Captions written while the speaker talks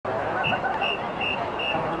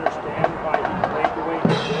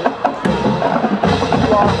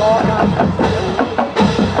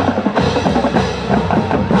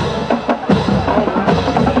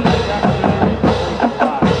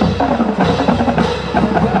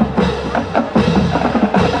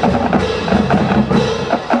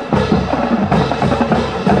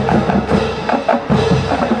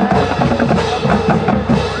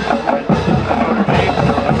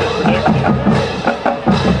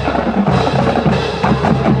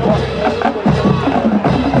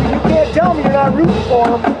Rooting for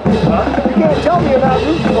him. Huh? You can't tell me you're not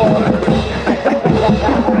rooting for him.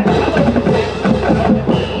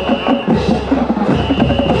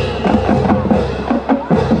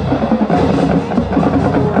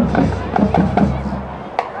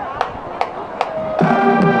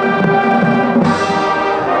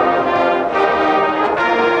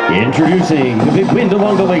 Introducing the big wind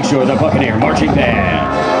along the lakeshore, the Buccaneer Marching Band.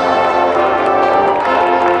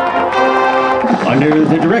 Under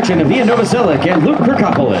the direction of Ian Novoselic and Luke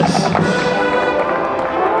Kirkopoulos.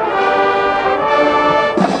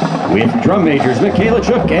 With drum majors Michaela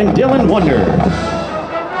Chook and Dylan Wonder.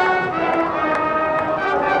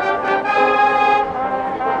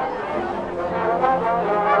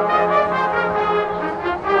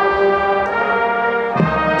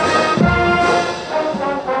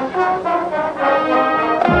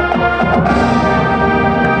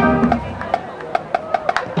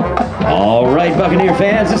 All right, Buccaneer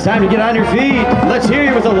fans, it's time to get on your feet. Let's hear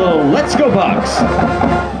you with a little Let's Go Bucks.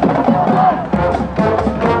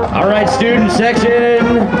 All right, student section,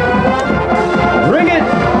 bring it.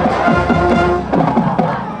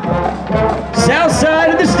 South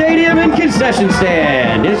side of the stadium and concession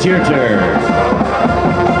stand, it's your turn.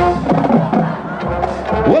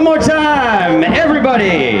 One more time,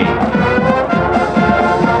 everybody.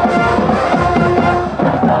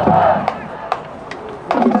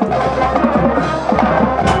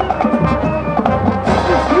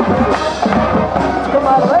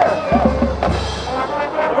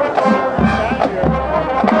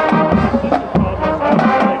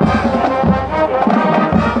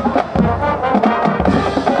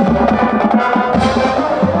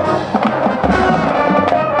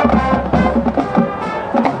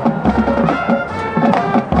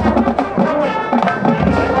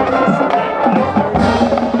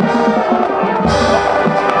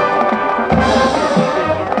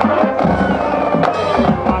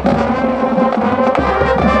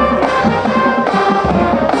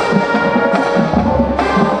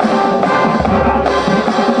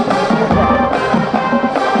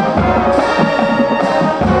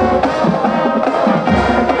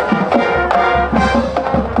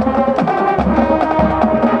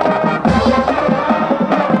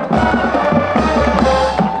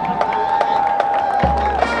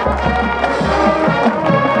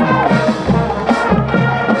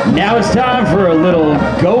 Now it's time for a little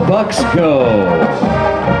Go Bucks Go.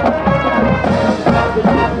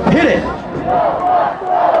 Hit it.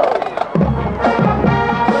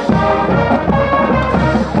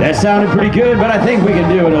 That sounded pretty good, but I think we can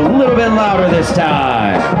do it a little bit louder this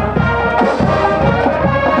time.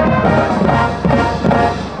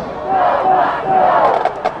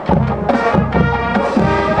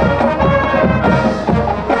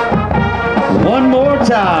 One more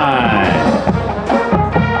time.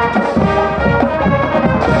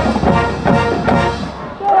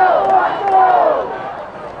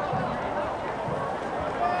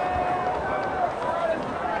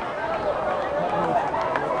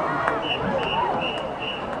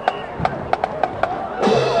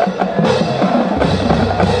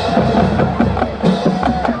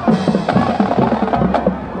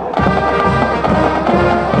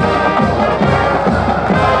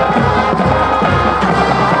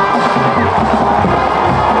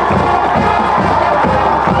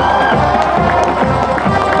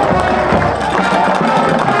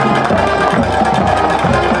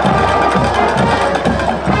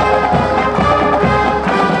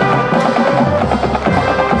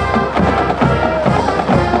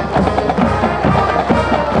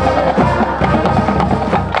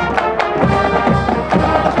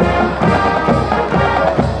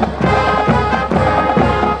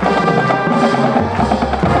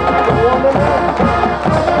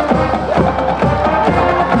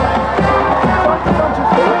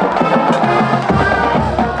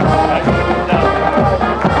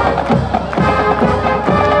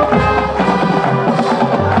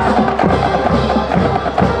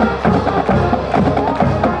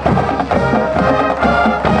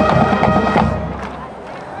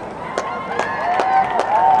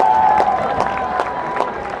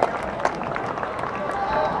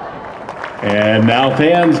 And now,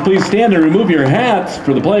 fans, please stand and remove your hats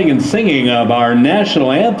for the playing and singing of our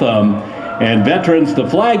national anthem. And veterans, the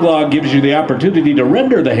flag log gives you the opportunity to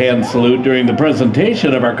render the hand salute during the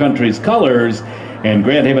presentation of our country's colors. And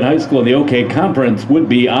Grand Haven High School and the OK Conference would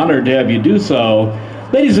be honored to have you do so.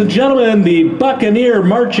 Ladies and gentlemen, the Buccaneer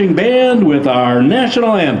Marching Band with our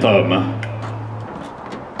national anthem.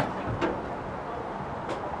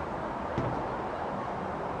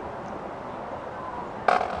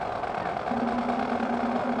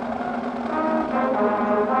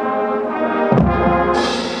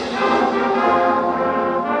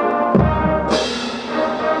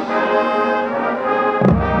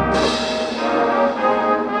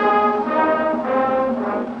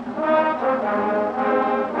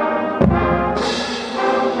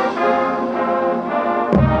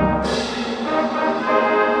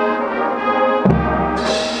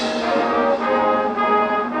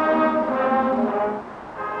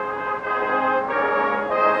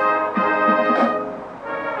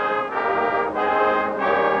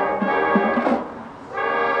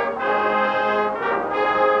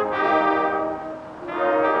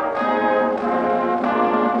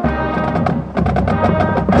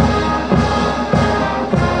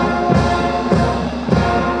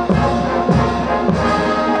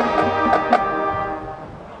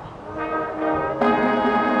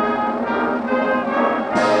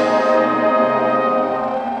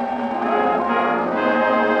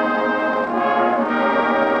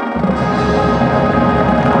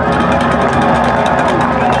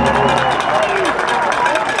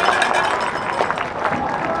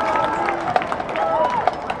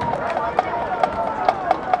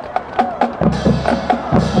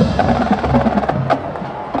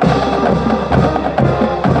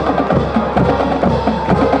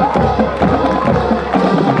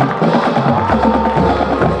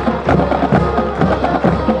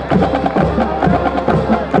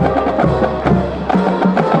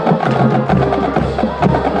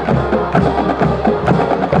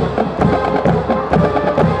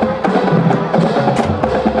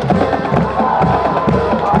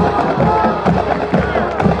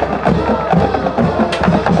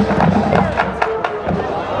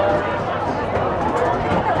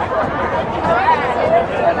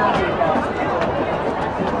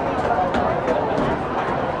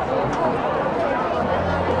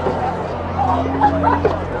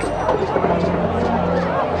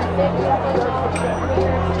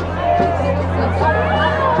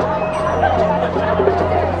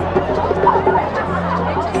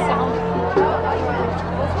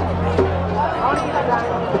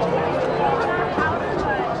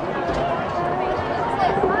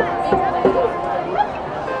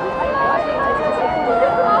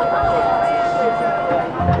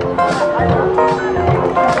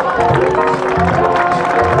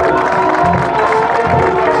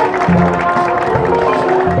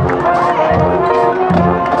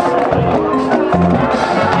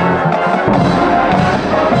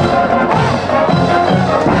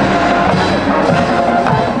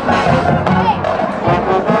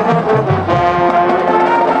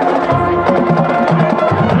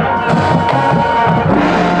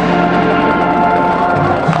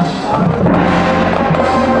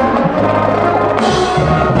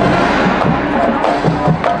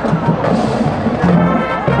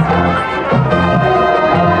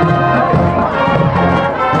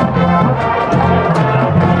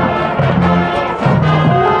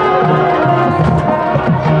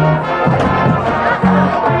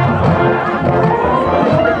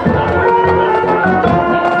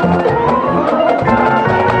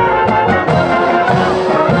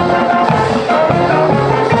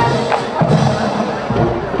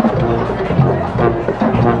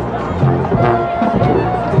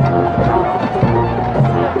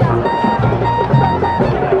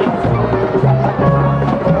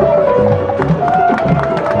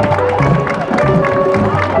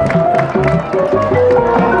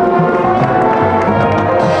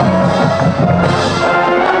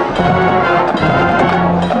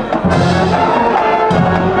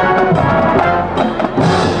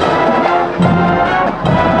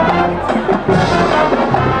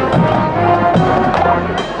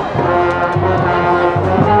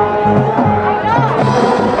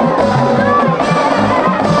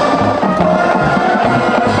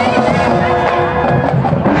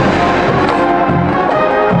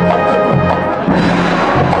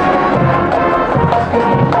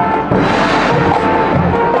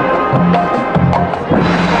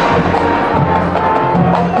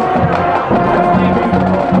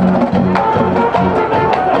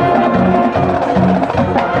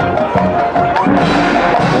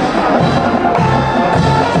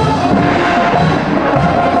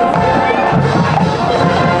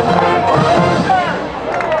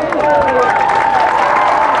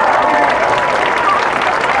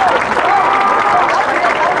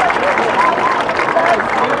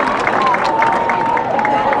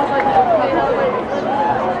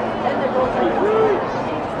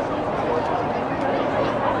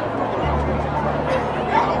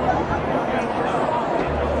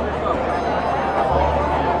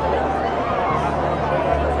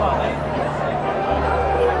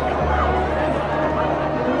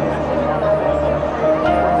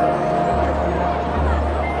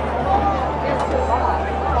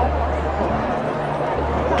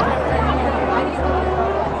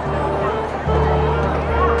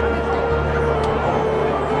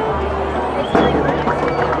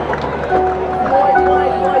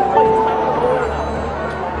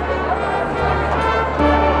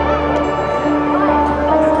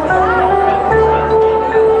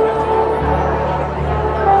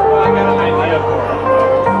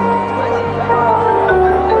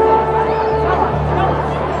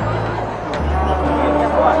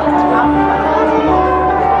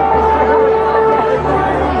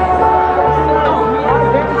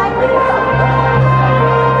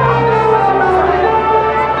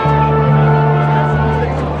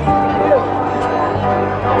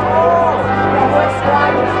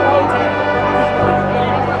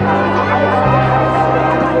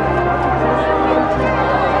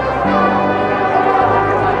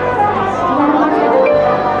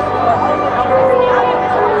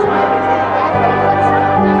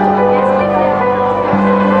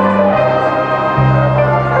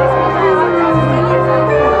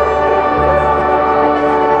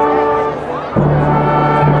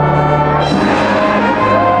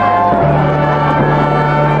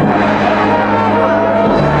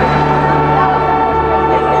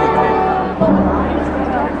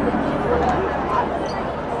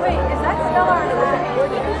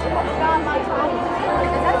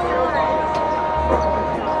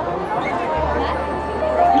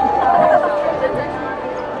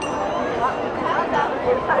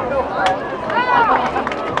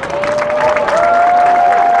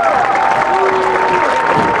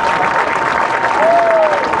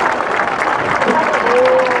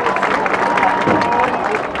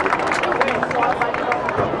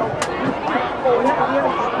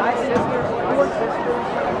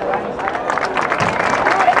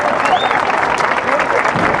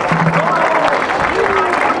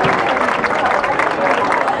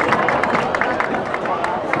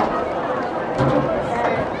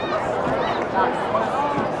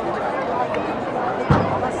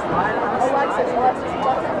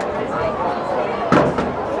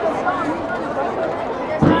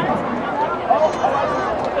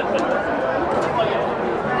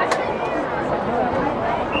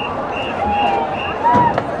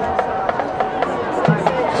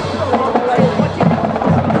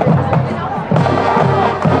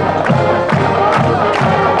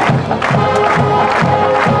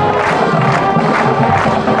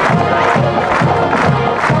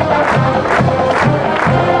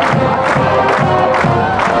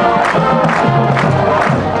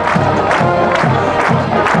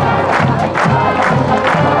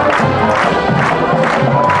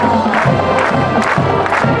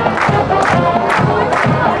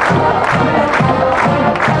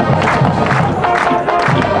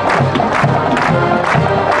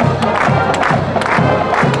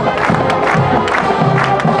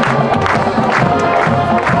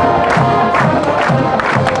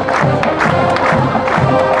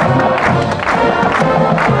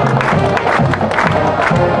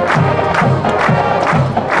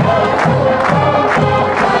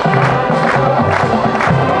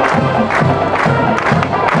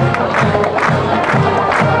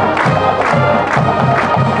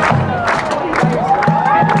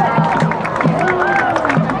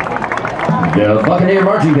 The Buccaneer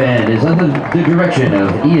Marching Band is under the direction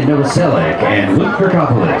of Ian Novoselic and Luke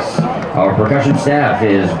Perkopolis. Our percussion staff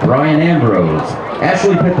is Brian Ambrose,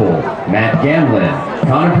 Ashley Pickle, Matt Gamlin,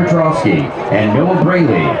 Connor Petrovsky, and Noah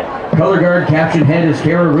Braley. Color guard caption head is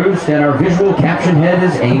Kara Roost, and our visual caption head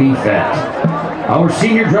is Amy Fett. Our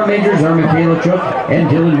senior drum majors are Michaela Chook and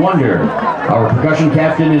Dylan Wonder. Our percussion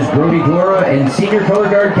captain is Brody Dora, and senior color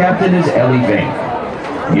guard captain is Ellie Vink.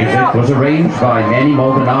 Music was arranged by Manny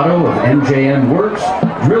Maldonado of MJM Works,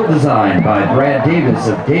 drill design by Brad Davis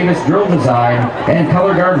of Davis Drill Design, and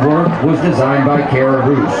color guard work was designed by Kara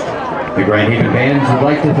Roost. The Grand Haven Bands would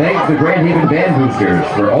like to thank the Grand Haven Band Boosters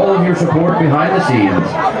for all of your support behind the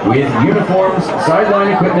scenes with uniforms,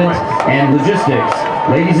 sideline equipment, and logistics.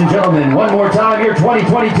 Ladies and gentlemen, one more time, your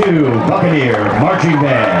 2022 Buccaneer Marching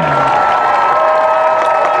Band.